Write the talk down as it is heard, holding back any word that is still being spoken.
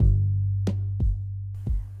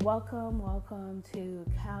Welcome to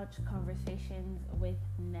Couch Conversations with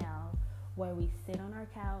Nell, where we sit on our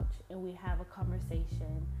couch and we have a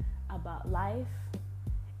conversation about life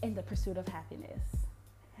in the pursuit of happiness.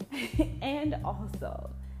 And also,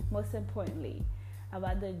 most importantly,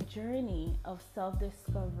 about the journey of self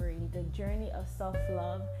discovery, the journey of self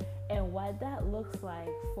love, and what that looks like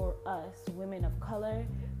for us, women of color,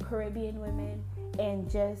 Caribbean women, and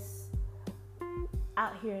just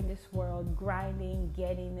out here in this world, grinding,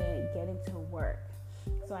 getting to work.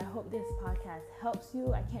 So I hope this podcast helps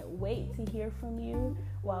you. I can't wait to hear from you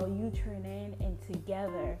while you turn in, and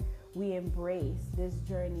together we embrace this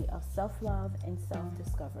journey of self-love and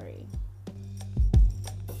self-discovery.